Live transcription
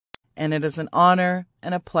and it is an honor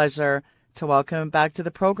and a pleasure to welcome him back to the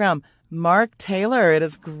program. Mark Taylor, it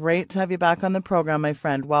is great to have you back on the program, my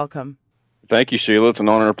friend. Welcome. Thank you, Sheila. It's an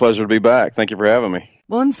honor and a pleasure to be back. Thank you for having me.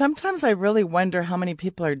 Well, and sometimes I really wonder how many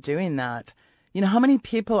people are doing that. You know, how many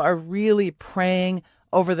people are really praying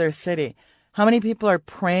over their city? How many people are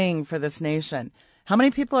praying for this nation? How many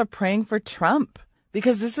people are praying for Trump?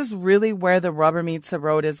 Because this is really where the rubber meets the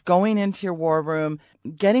road, is going into your war room,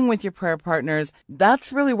 getting with your prayer partners.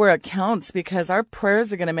 That's really where it counts, because our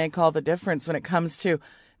prayers are going to make all the difference when it comes to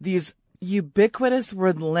these ubiquitous,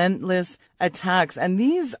 relentless attacks. And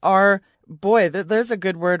these are, boy, there's a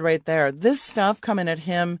good word right there. This stuff coming at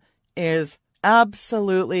him is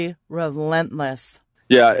absolutely relentless.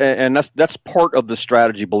 Yeah, and that's part of the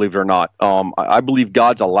strategy, believe it or not. I believe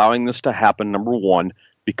God's allowing this to happen, number one,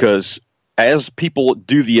 because as people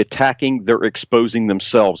do the attacking, they're exposing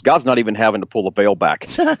themselves. God's not even having to pull a veil back.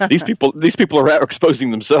 These people are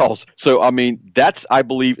exposing themselves. So, I mean, that's, I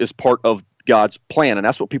believe, is part of God's plan, and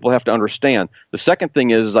that's what people have to understand. The second thing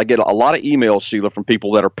is I get a lot of emails, Sheila, from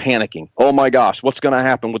people that are panicking. Oh my gosh, what's going to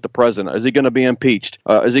happen with the president? Is he going to be impeached?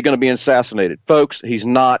 Is he going to be assassinated? Folks, he's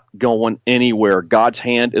not going anywhere. God's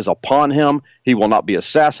hand is upon him. He will not be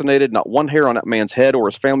assassinated. Not one hair on that man's head or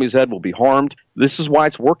his family's head will be harmed. This is why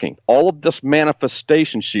it's working. All of this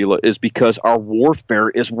manifestation, Sheila, is because our warfare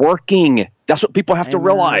is working. That's what people have to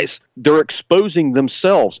realize. They're exposing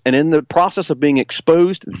themselves. And in the process of being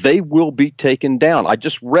exposed, they will be taken down. I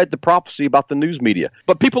just read the prophecy about the news media.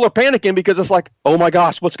 But people are panicking because it's like, oh my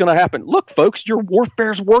gosh, what's going to happen? Look, folks, your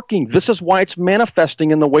warfare is working. This is why it's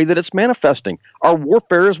manifesting in the way that it's manifesting. Our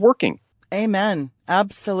warfare is working. Amen.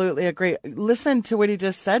 Absolutely agree. Listen to what he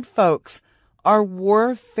just said, folks. Our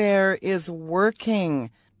warfare is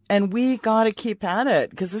working, and we got to keep at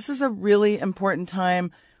it, because this is a really important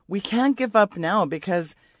time. We can't give up now,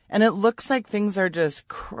 and it looks like things are just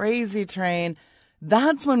crazy train.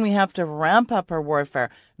 That's when we have to ramp up our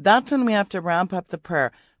warfare. That's when we have to ramp up the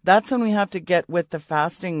prayer. That's when we have to get with the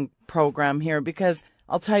fasting program here, because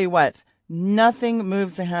I'll tell you what, nothing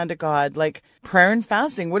moves the hand of God like prayer and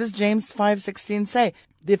fasting. What does James 5:16 say?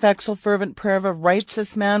 The effectual fervent prayer of a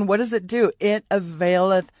righteous man, what does it do? It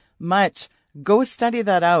availeth much. Go study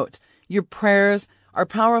that out. Your prayers are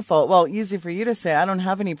powerful. Well, easy for you to say. I don't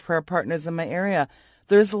have any prayer partners in my area.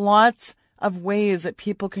 There's lots of ways that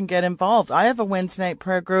people can get involved. I have a Wednesday night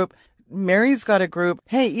prayer group. Mary's got a group.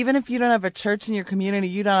 Hey, even if you don't have a church in your community,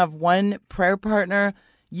 you don't have one prayer partner,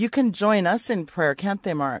 you can join us in prayer, can't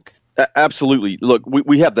they, Mark? Absolutely. Look,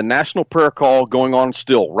 we have the national prayer call going on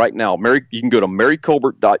still right now. You can go to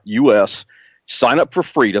marycolbert.us, sign up for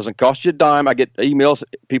free. Doesn't cost you a dime. I get emails,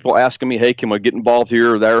 people asking me, hey, can we get involved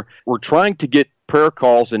here or there? We're trying to get prayer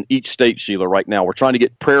calls in each state, Sheila, right now. We're trying to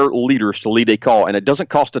get prayer leaders to lead a call, and it doesn't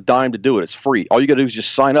cost a dime to do it. It's free. All you got to do is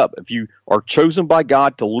just sign up. If you are chosen by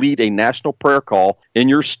God to lead a national prayer call in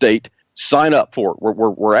your state, sign up for it.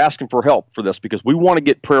 We're asking for help for this, because we want to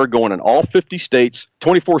get prayer going in all 50 states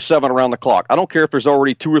 24/7 around the clock. I don't care if there's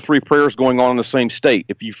already 2 or 3 prayers going on in the same state.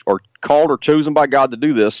 If you are called or chosen by God to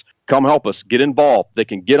do this, come help us. Get involved. They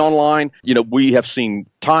can get online. You know, we have seen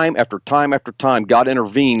time after time after time God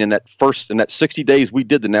intervene in that 60 days we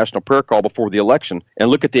did the national prayer call before the election, and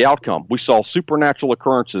look at the outcome. We saw supernatural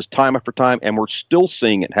occurrences time after time, and we're still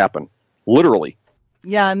seeing it happen, literally.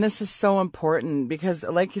 Yeah, and this is so important because,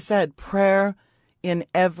 like you said, prayer in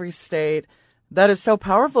every state, that is so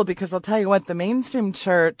powerful, because I'll tell you what, the mainstream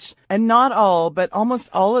church, and not all, but almost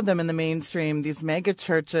all of them in the mainstream, these mega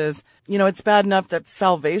churches, you know, it's bad enough that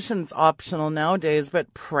salvation's optional nowadays,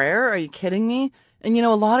 but prayer, are you kidding me? And, you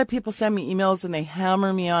know, a lot of people send me emails and they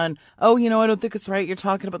hammer me on, oh, you know, I don't think it's right. You're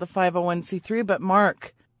talking about the 501c3, but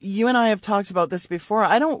Mark, you and I have talked about this before.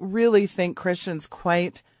 I don't really think Christians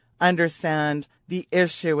quite understand the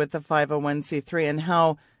issue with the 501c3 and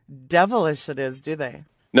how devilish it is, do they?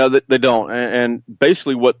 No, they don't. And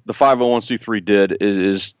basically what the 501c3 did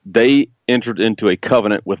is they entered into a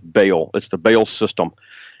covenant with Baal. It's the Baal system.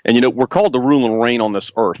 And, you know, we're called to rule and reign on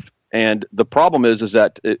this earth. And the problem is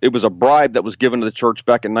that it was a bribe that was given to the church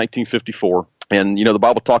back in 1954. And, you know, the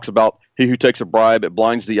Bible talks about he who takes a bribe, it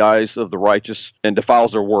blinds the eyes of the righteous and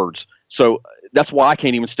defiles their words. So that's why I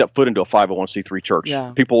can't even step foot into a 501c3 church.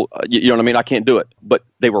 Yeah. People, you know what I mean? I can't do it. But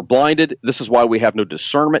they were blinded. This is why we have no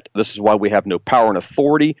discernment. This is why we have no power and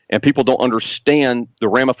authority. And people don't understand the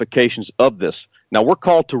ramifications of this. Now, we're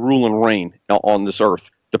called to rule and reign on this earth.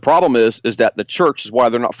 The problem is that the church is why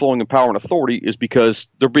they're not flowing in power and authority is because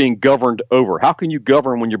they're being governed over. How can you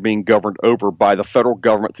govern when you're being governed over by the federal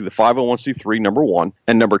government through the 501c3, number one,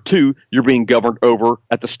 and number two, you're being governed over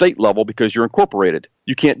at the state level because you're incorporated.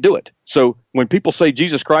 You can't do it. So when people say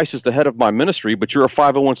Jesus Christ is the head of my ministry, but you're a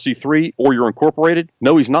 501c3 or you're incorporated,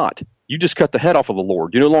 no, he's not. You just cut the head off of the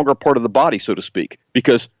Lord. You're no longer a part of the body, so to speak,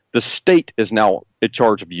 because the state is now in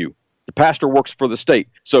charge of you. The pastor works for the state.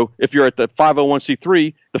 So if you're at the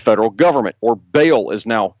 501c3, the federal government or Baal is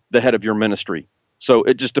now the head of your ministry. So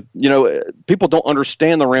it just, people don't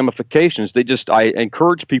understand the ramifications. I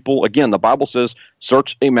encourage people, again, the Bible says,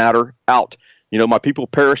 search a matter out. My people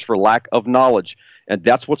perish for lack of knowledge. And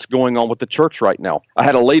that's what's going on with the church right now. I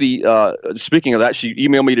had a lady, speaking of that, she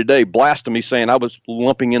emailed me today, blasting me, saying I was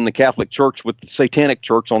lumping in the Catholic Church with the Satanic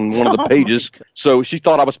Church on one of the pages. So she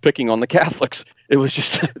thought I was picking on the Catholics. It was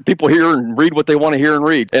just people hear and read what they want to hear and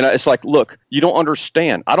read. And it's like, look, you don't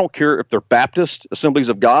understand. I don't care if they're Baptist, Assemblies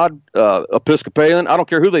of God, Episcopalian. I don't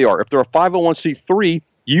care who they are. If they're a 501c3,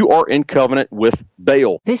 you are in covenant with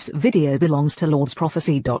Baal. This video belongs to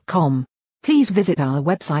lordsprophecy.com. Please visit our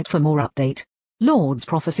website for more update.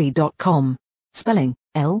 lordsprophecy.com. Spelling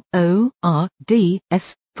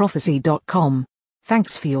LORDS, prophecy.com.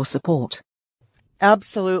 Thanks for your support.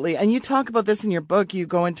 Absolutely. And you talk about this in your book. You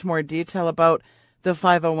go into more detail about the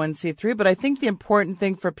 501c3. But I think the important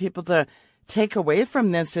thing for people to take away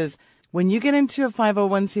from this is when you get into a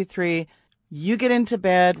 501c3, you get into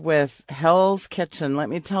bed with Hell's Kitchen, let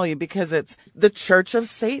me tell you, because it's the Church of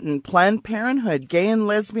Satan, Planned Parenthood, gay and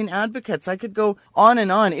lesbian advocates. I could go on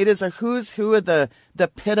and on. It is a who's who of the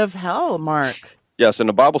pit of hell, Mark. Yes, and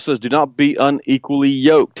the Bible says, do not be unequally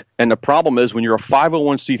yoked. And the problem is when you're a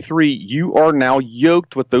 501c3, you are now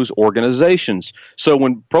yoked with those organizations. So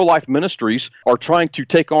when pro-life ministries are trying to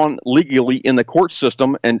take on legally in the court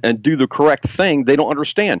system and do the correct thing, they don't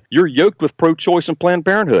understand. You're yoked with pro-choice and Planned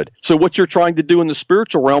Parenthood. So what you're trying to do in the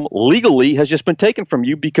spiritual realm legally has just been taken from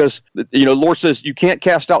you because, the Lord says you can't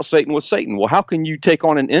cast out Satan with Satan. Well, how can you take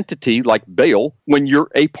on an entity like Baal when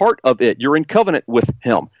you're a part of it? You're in covenant with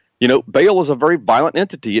him. Baal is a very violent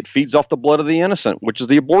entity. It feeds off the blood of the innocent, which is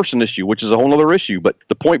the abortion issue, which is a whole other issue. But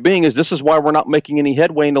the point being is this is why we're not making any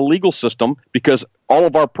headway in the legal system, because all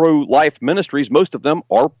of our pro-life ministries, most of them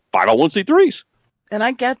are 501c3s. And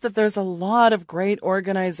I get that there's a lot of great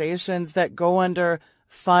organizations that go under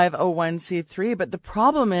 501c3, but the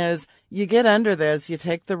problem is you get under this, you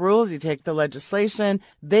take the rules, you take the legislation,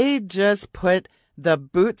 they just put the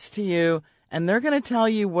boots to you, and they're going to tell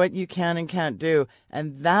you what you can and can't do.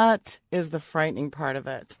 And that is the frightening part of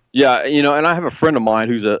it. Yeah, and I have a friend of mine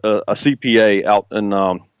who's a CPA out in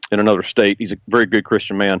another state. He's a very good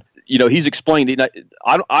Christian man. He's explained,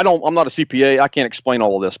 I'm not a CPA. I can't explain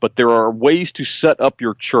all of this, but there are ways to set up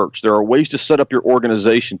your church. There are ways to set up your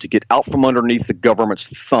organization to get out from underneath the government's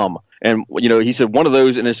thumb. And, he said one of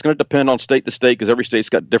those, and it's going to depend on state to state because every state's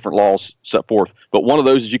got different laws set forth. But one of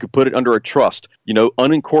those is you could put it under a trust,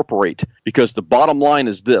 unincorporate, because the bottom line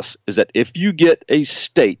is this, is that if you get a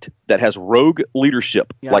state that has rogue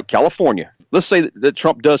leadership, like California, let's say that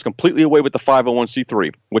Trump does completely away with the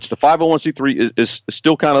 501c3, which the 501c3 is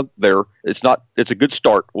still kind of there. It's a good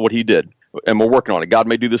start, what he did, and we're working on it. God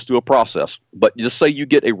may do this through a process. But just say you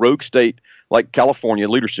get a rogue state like California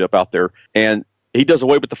leadership out there, and he does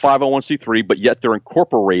away with the 501c3, but yet they're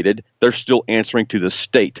incorporated. They're still answering to the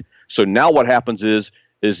state. So now what happens is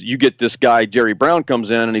you get this guy, Jerry Brown,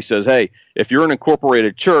 comes in and he says, hey, if you're an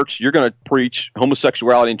incorporated church, you're going to preach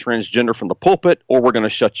homosexuality and transgender from the pulpit, or we're going to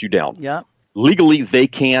shut you down. Yeah. Legally, they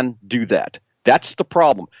can do that. That's the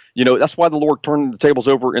problem. That's why the Lord turned the tables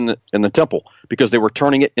over in the temple, because they were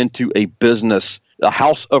turning it into a business. The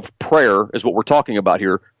house of prayer is what we're talking about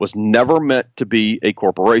here, was never meant to be a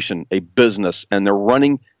corporation, a business, and they're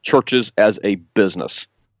running churches as a business.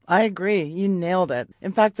 I agree. You nailed it.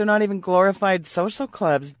 In fact, they're not even glorified social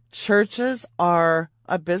clubs. Churches are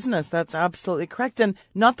a business. That's absolutely correct. And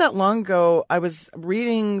not that long ago, I was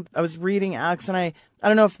reading Acts, and I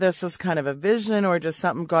don't know if this was kind of a vision or just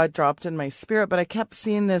something God dropped in my spirit, but I kept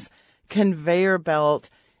seeing this conveyor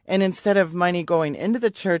belt. And instead of money going into the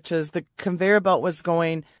churches, the conveyor belt was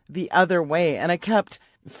going the other way. And I kept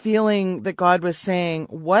feeling that God was saying,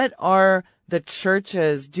 what are the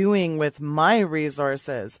churches doing with my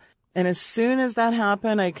resources? And as soon as that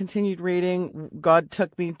happened, I continued reading. God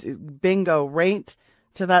took me to bingo right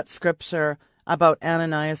to that scripture about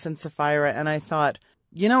Ananias and Sapphira. And I thought,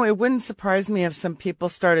 it wouldn't surprise me if some people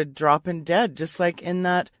started dropping dead, just like in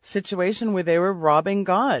that situation where they were robbing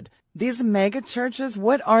God. These mega churches,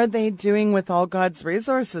 what are they doing with all God's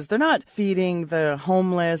resources? They're not feeding the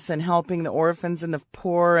homeless and helping the orphans and the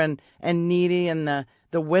poor and needy and the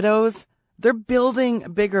the widows, they're building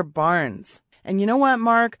bigger barns. And you know what,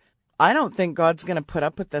 Mark? I don't think God's going to put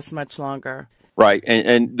up with this much longer. Right.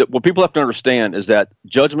 And what people have to understand is that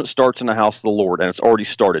judgment starts in the house of the Lord, and it's already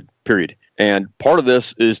started, period. And part of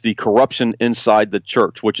this is the corruption inside the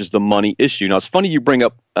church, which is the money issue. Now, it's funny you bring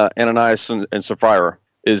up Ananias and Sapphira,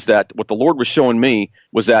 is that what the Lord was showing me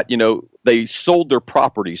was that, they sold their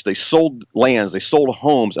properties, they sold lands, they sold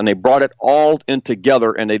homes, and they brought it all in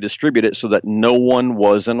together, and they distributed it so that no one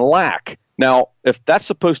was in lack. Now, if that's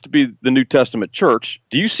supposed to be the New Testament church,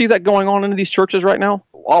 do you see that going on in these churches right now?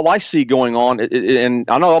 All I see going on, and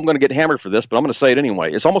I know I'm going to get hammered for this, but I'm going to say it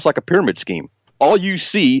anyway, it's almost like a pyramid scheme. All you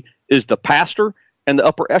see is the pastor and the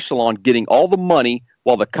upper echelon getting all the money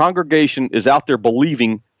while the congregation is out there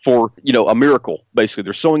believing for, a miracle. Basically,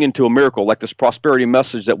 they're sowing into a miracle, like this prosperity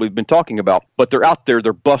message that we've been talking about. But they're out there,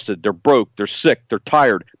 they're busted, they're broke, they're sick, they're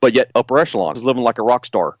tired, but yet upper echelon is living like a rock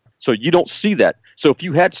star. So you don't see that. So if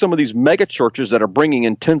you had some of these mega churches that are bringing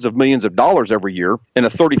in tens of millions of dollars every year in a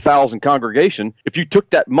 30,000 congregation, if you took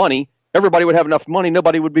that money, everybody would have enough money.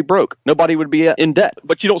 Nobody would be broke. Nobody would be in debt.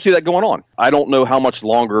 But you don't see that going on. I don't know how much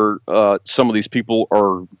longer some of these people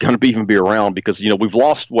are going to even be around because, we've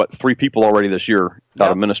lost, 3 people already this year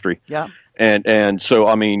out of ministry. Yeah. And so,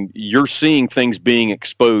 I mean, you're seeing things being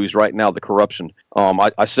exposed right now, the corruption.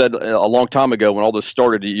 I said a long time ago when all this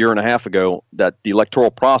started a year and a half ago that the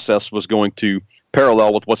electoral process was going to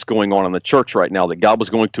parallel with what's going on in the church right now, that God was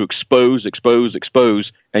going to expose,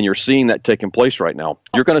 and you're seeing that taking place right now.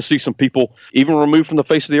 You're going to see some people even removed from the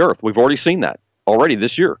face of the earth. We've already seen that already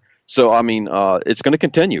this year. So, I mean, it's going to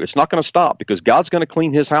continue. It's not going to stop because God's going to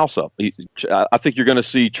clean his house up. I think you're going to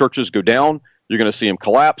see churches go down. You're going to see them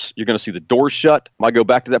collapse. You're going to see the doors shut. I go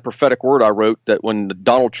back to that prophetic word I wrote that when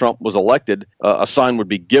Donald Trump was elected, a sign would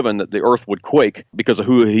be given that the earth would quake because of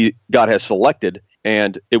who God has selected.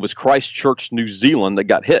 And it was Christ Church New Zealand that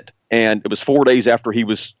got hit. And it was 4 days after he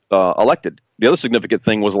was elected. The other significant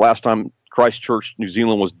thing was the last time Christ Church New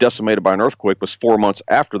Zealand was decimated by an earthquake was 4 months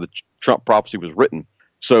after the Trump prophecy was written.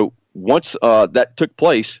 So once that took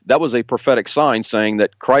place, that was a prophetic sign saying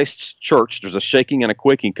that Christ's church, there's a shaking and a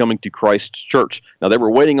quaking coming to Christ's church. Now, they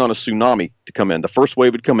were waiting on a tsunami to come in. The first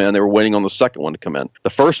wave would come in. They were waiting on the second one to come in. The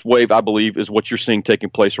first wave, I believe, is what you're seeing taking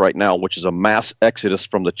place right now, which is a mass exodus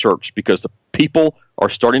from the church because the people are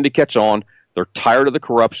starting to catch on. They're tired of the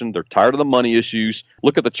corruption. They're tired of the money issues.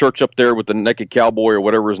 Look at the church up there with the naked cowboy or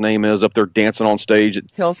whatever his name is up there dancing on stage.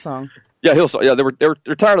 Hillsong. Yeah, Hillsong. Yeah,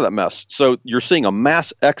 they're tired of that mess. So you're seeing a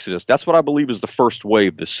mass exodus. That's what I believe is the first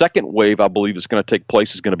wave. The second wave, I believe, is going to take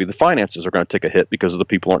place is going to be the finances are going to take a hit because the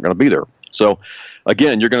people aren't going to be there. So,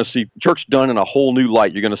 again, you're going to see church done in a whole new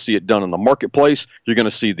light. You're going to see it done in the marketplace. You're going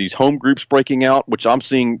to see these home groups breaking out, which I'm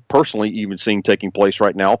seeing personally, even seeing taking place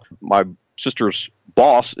right now. My sister's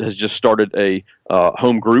boss has just started a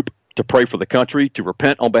home group to pray for the country, to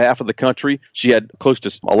repent on behalf of the country. She had close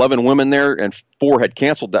to 11 women there, and 4 had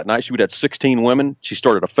canceled that night. She would have 16 women. She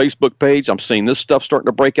started a Facebook page. I'm seeing this stuff starting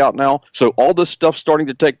to break out now. So all this stuff's starting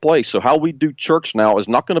to take place. So how we do church now is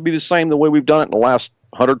not going to be the same the way we've done it in the last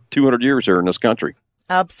 100, 200 years here in this country.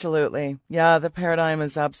 Absolutely. Yeah, the paradigm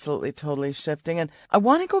is absolutely totally shifting. And I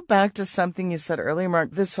want to go back to something you said earlier,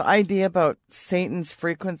 Mark, this idea about Satan's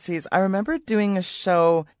frequencies. I remember doing a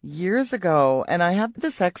show years ago, and I had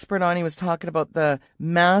this expert on. He was talking about the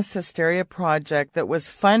mass hysteria project that was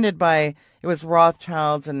funded by, it was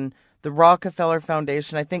Rothschilds and the Rockefeller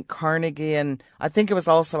Foundation, I think Carnegie, and I think it was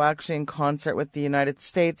also actually in concert with the United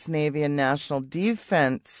States Navy and National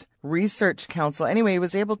Defense Research Council. Anyway, he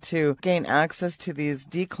was able to gain access to these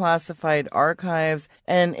declassified archives,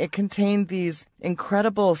 and it contained these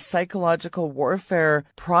incredible psychological warfare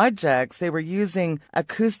projects. They were using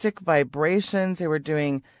acoustic vibrations. They were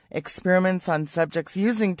doing experiments on subjects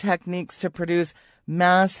using techniques to produce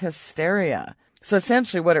mass hysteria. So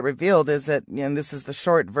essentially what it revealed is that, and this is the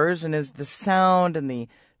short version, is the sound and the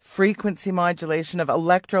frequency modulation of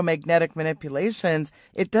electromagnetic manipulations.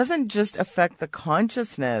 It doesn't just affect the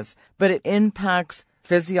consciousness, but it impacts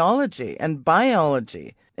physiology and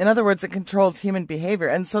biology. In other words, it controls human behavior.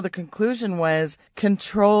 And so the conclusion was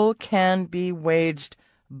control can be waged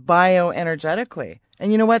bioenergetically.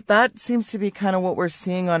 And you know what? That seems to be kind of what we're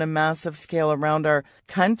seeing on a massive scale around our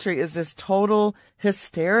country, is this total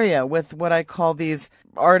hysteria with what I call these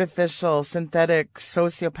artificial, synthetic,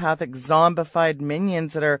 sociopathic, zombified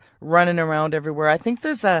minions that are running around everywhere. I think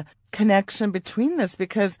there's a connection between this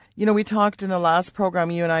because, you know, we talked in the last program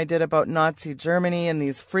you and I did about Nazi Germany and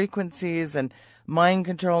these frequencies and mind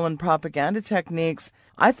control and propaganda techniques.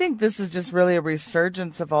 I think this is just really a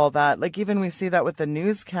resurgence of all that. Like even we see that with the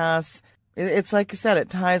newscasts. It's like you said, it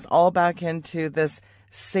ties all back into this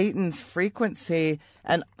Satan's frequency,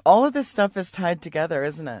 and all of this stuff is tied together,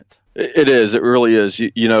 isn't it? It is. It really is.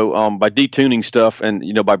 By detuning stuff and,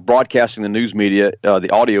 by broadcasting the news media, the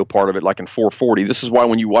audio part of it, like in 440, this is why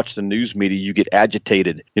when you watch the news media, you get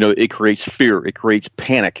agitated. It creates fear. It creates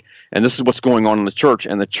panic. And this is what's going on in the church.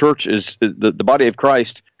 And the church is, the body of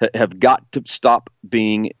Christ have got to stop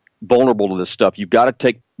being vulnerable to this stuff. You've got to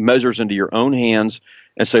take measures into your own hands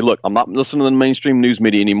and say, look, I'm not listening to the mainstream news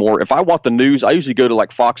media anymore. If I want the news, I usually go to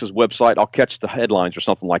like Fox's website. I'll catch the headlines or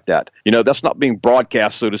something like that. That's not being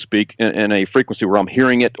broadcast, so to speak, in a frequency where I'm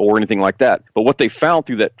hearing it or anything like that. But what they found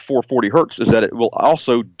through that 440 hertz is that it will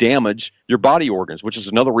also damage your body organs, which is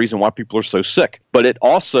another reason why people are so sick. But it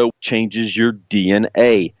also changes your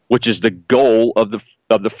DNA, which is the goal of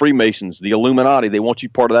the Freemasons, the Illuminati. They want you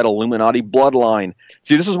part of that Illuminati bloodline.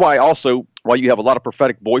 See, this is why you have a lot of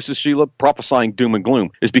prophetic voices, Sheila, prophesying doom and gloom,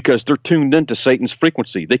 is because they're tuned into Satan's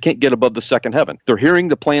frequency. They can't get above the second heaven. They're hearing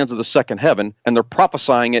the plans of the second heaven, and they're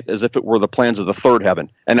prophesying it as if it were the plans of the third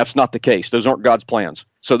heaven. And that's not the case. Those aren't God's plans.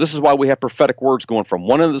 So this is why we have prophetic words going from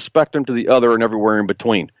one end of the spectrum to the other and everywhere in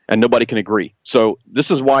between, and nobody can agree. So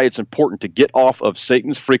this is why it's important to get off of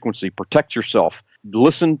Satan's frequency, protect yourself,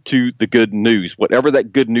 listen to the good news, whatever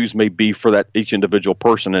that good news may be for that each individual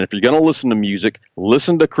person. And if you're going to listen to music,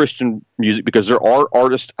 listen to Christian music, because there are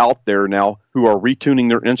artists out there now who are retuning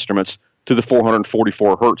their instruments to the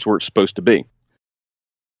 444 hertz where it's supposed to be.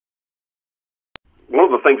 One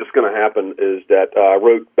of the things that's going to happen is that I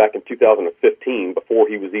wrote back in 2015, before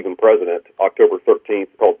he was even president, October 13th,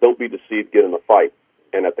 called Don't Be Deceived, Get in the Fight.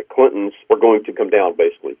 And that the Clintons were going to come down,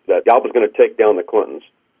 basically. That God was going to take down the Clintons.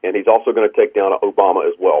 And he's also going to take down Obama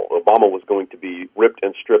as well. Obama was going to be ripped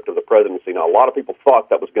and stripped of the presidency. Now, a lot of people thought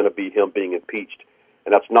that was going to be him being impeached.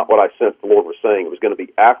 And that's not what I sensed the Lord was saying. It was going to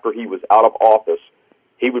be after he was out of office,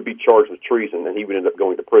 he would be charged with treason, and he would end up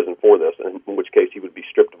going to prison for this, in which case he would be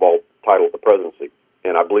stripped of all title of the presidency.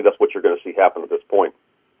 And I believe that's what you're going to see happen at this point.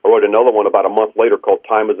 I wrote another one about a month later called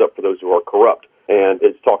Time is Up for Those Who Are Corrupt. And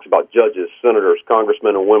it talks about judges, senators,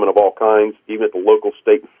 congressmen, and women of all kinds, even at the local,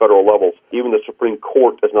 state, and federal levels. Even the Supreme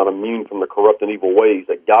Court is not immune from the corrupt and evil ways,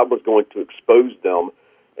 that God was going to expose them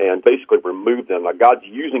and basically remove them. Now, God's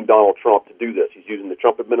using Donald Trump to do this. He's using the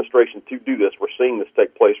Trump administration to do this. We're seeing this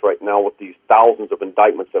take place right now with these thousands of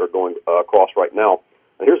indictments that are going across right now.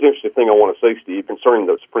 And here's the interesting thing I want to say, Steve, concerning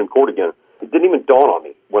the Supreme Court again. It didn't even dawn on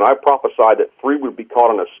me when I prophesied that 3 would be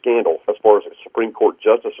caught in a scandal as far as the Supreme Court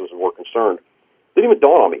justices were concerned. It didn't even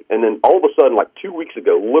dawn on me. And then all of a sudden, like 2 weeks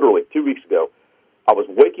ago, literally 2 weeks ago, I was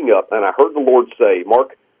waking up and I heard the Lord say,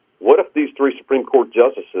 Mark, what if these 3 Supreme Court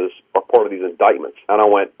justices are part of these indictments? And I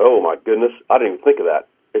went, oh my goodness, I didn't even think of that.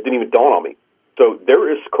 It didn't even dawn on me. So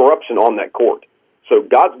there is corruption on that court. So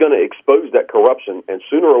God's going to expose that corruption, and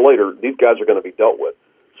sooner or later, these guys are going to be dealt with.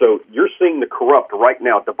 So you're seeing the corrupt right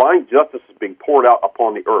now. Divine justice is being poured out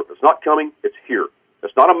upon the earth. It's not coming, it's here.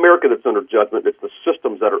 It's not America that's under judgment. It's the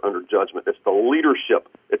systems that are under judgment. It's the leadership.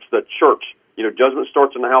 It's the church. Judgment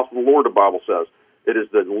starts in the house of the Lord, the Bible says. It is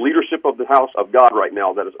the leadership of the house of God right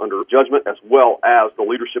now that is under judgment, as well as the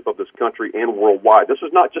leadership of this country and worldwide. This is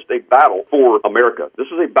not just a battle for America. This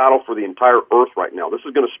is a battle for the entire earth right now. This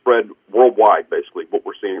is going to spread worldwide, basically, what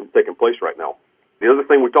we're seeing taking place right now. The other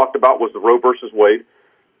thing we talked about was the Roe versus Wade.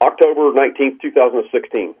 October 19th,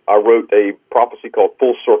 2016, I wrote a prophecy called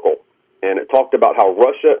Full Circle. And it talked about how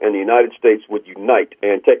Russia and the United States would unite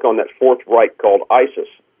and take on that Fourth Reich called ISIS.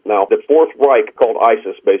 Now, the Fourth Reich called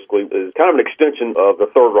ISIS basically is kind of an extension of the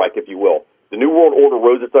Third Reich, if you will. The New World Order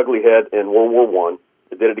rose its ugly head in World War I.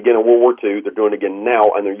 They did it again in World War II. They're doing it again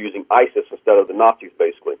now, and they're using ISIS instead of the Nazis,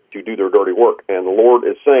 basically, to do their dirty work. And the Lord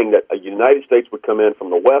is saying that the United States would come in from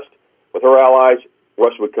the west with her allies.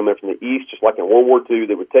 Russia would come in from the east, just like in World War II.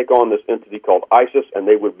 They would take on this entity called ISIS, and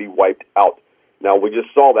they would be wiped out. Now, we just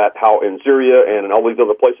saw that, how in Syria and in all these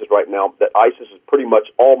other places right now, that ISIS is pretty much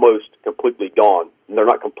almost completely gone. And they're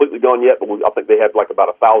not completely gone yet, but I think they had like about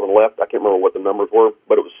 1,000 left. I can't remember what the numbers were,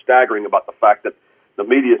 but it was staggering about the fact that the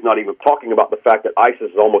media is not even talking about the fact that ISIS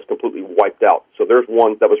is almost completely wiped out. So there's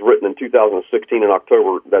one that was written in 2016 in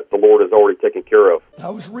October that the Lord has already taken care of. I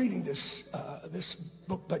was reading this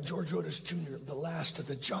book by George Otis Jr., The Last of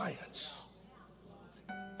the Giants.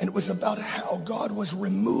 And it was about how God was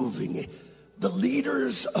removing the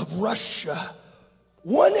leaders of Russia,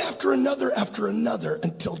 one after another,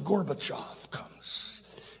 until Gorbachev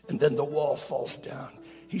comes. And then the wall falls down.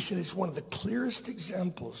 He said it's one of the clearest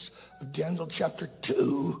examples of Daniel chapter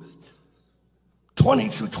 2, 20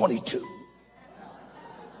 through 22.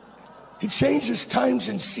 He changes times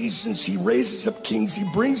and seasons. He raises up kings. He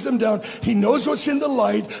brings them down. He knows what's in the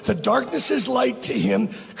light. The darkness is light to him.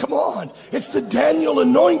 Come on. It's the Daniel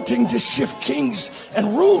anointing to shift kings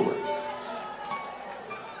and rulers.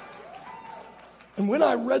 And when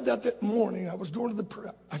I read that morning, I was going to the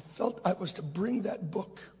prayer. I felt I was to bring that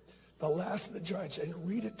book, The Last of the Giants, and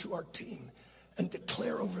read it to our team and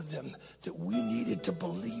declare over them that we needed to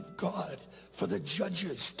believe God for the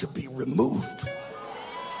judges to be removed,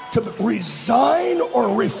 to resign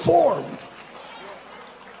or reform.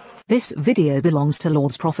 This video belongs to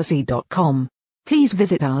lordsprophecy.com. Please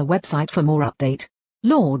visit our website for more update.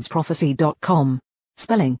 lordsprophecy.com.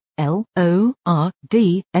 Spelling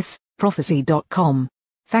LORDS, prophecy.com.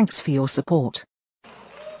 Thanks for your support.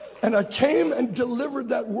 And I came and delivered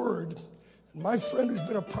that word. And my friend who's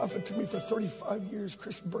been a prophet to me for 35 years,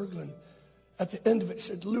 Chris Berglund, at the end of it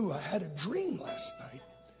said, Lou, I had a dream last night.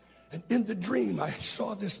 And in the dream, I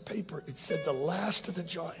saw this paper. It said, The Last of the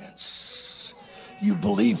Giants. You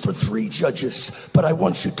believe for 3 judges, but I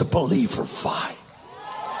want you to believe for 5.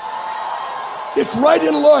 It's right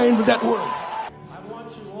in line with that word. I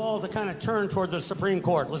want you all to kind of turn toward the Supreme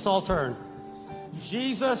Court. Let's all turn.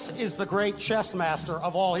 Jesus is the great chess master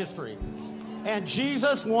of all history. And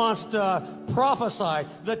Jesus wants to prophesy.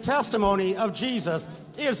 The testimony of Jesus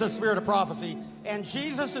is the spirit of prophecy. And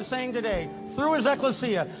Jesus is saying today, through his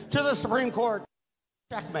ecclesia, to the Supreme Court,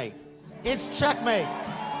 checkmate. It's checkmate.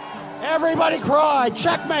 Everybody cry,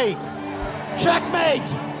 checkmate. Checkmate.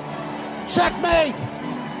 Checkmate.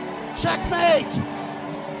 Checkmate.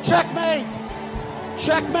 Checkmate.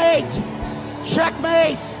 Checkmate.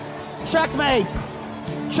 Checkmate. Checkmate.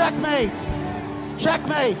 Checkmate.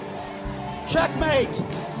 Checkmate. Checkmate.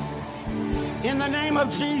 In the name of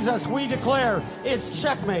Jesus, we declare it's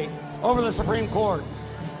checkmate over the Supreme Court.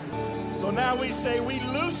 So now we say we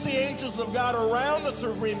loose the angels of God around the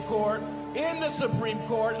Supreme Court, in the Supreme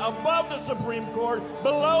Court, above the Supreme Court,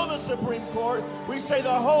 below the Supreme Court. We say the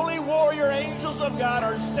holy warrior angels of God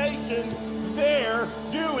are stationed there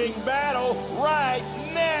doing battle right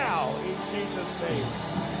now in Jesus' name.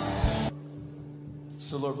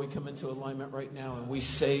 So, Lord, we come into alignment right now and we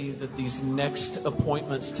say that these next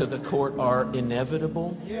appointments to the court are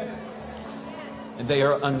inevitable. And they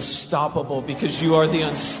are unstoppable because you are the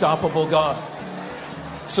unstoppable God.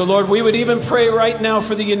 So, Lord, we would even pray right now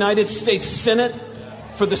for the United States Senate,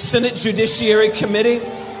 for the Senate Judiciary Committee.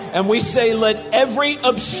 And we say, let every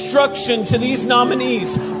obstruction to these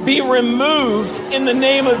nominees be removed in the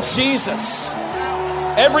name of Jesus.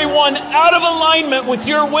 Everyone out of alignment with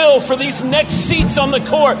your will for these next seats on the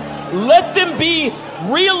court, let them be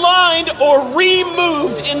realigned or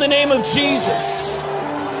removed in the name of Jesus.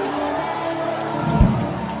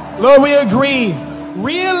 Lord, we agree.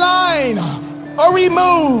 Realign or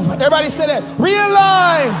remove. Everybody say that.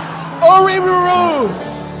 Realign or remove.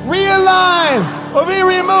 Realign or be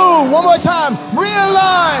removed. One more time.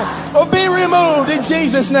 Realign or be removed in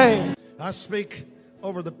Jesus' name. I speak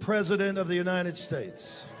over the President of the United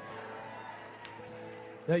States,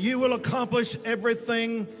 that you will accomplish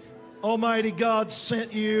everything Almighty God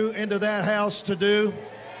sent you into that house to do,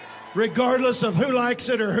 regardless of who likes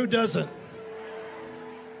it or who doesn't.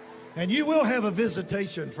 And you will have a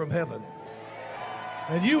visitation from heaven.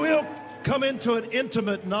 And you will come into an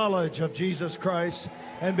intimate knowledge of Jesus Christ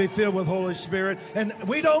and be filled with Holy Spirit. And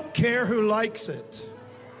we don't care who likes it.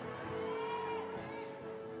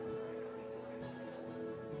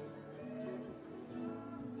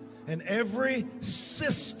 And every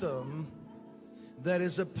system that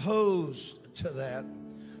is opposed to that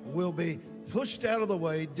will be pushed out of the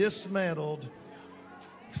way, dismantled,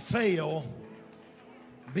 fail,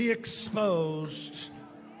 be exposed.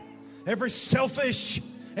 Every selfish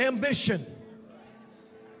ambition,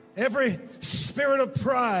 every spirit of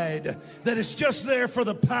pride that is just there for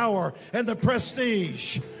the power and the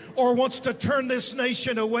prestige, or wants to turn this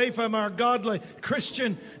nation away from our godly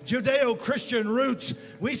Christian, Judeo-Christian roots,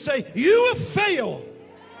 we say, you will fail.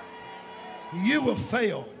 You will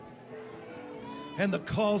fail. And the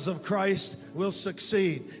cause of Christ will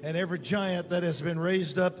succeed. And every giant that has been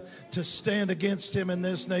raised up to stand against him in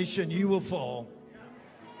this nation, you will fall.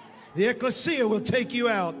 The ecclesia will take you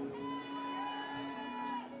out.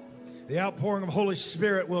 The outpouring of Holy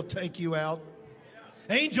Spirit will take you out.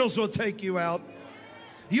 Angels will take you out.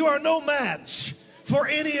 You are no match for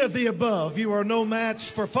any of the above. You are no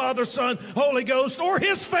match for Father, Son, Holy Ghost, or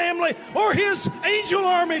his family, or his angel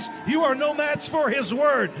armies. You are no match for his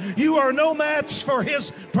word. You are no match for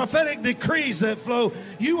his prophetic decrees that flow.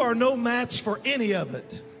 You are no match for any of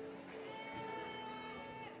it.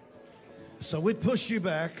 So we push you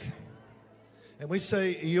back and we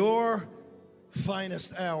say, your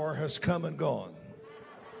finest hour has come and gone.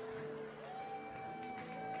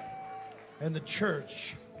 And the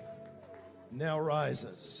church now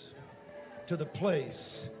rises to the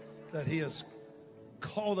place that he has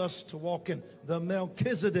called us to walk in, the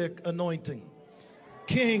Melchizedek anointing.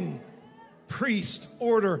 King, priest,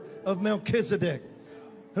 order of Melchizedek,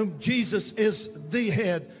 whom Jesus is the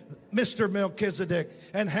head, Mr. Melchizedek,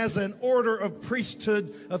 and has an order of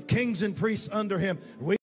priesthood of kings and priests under him.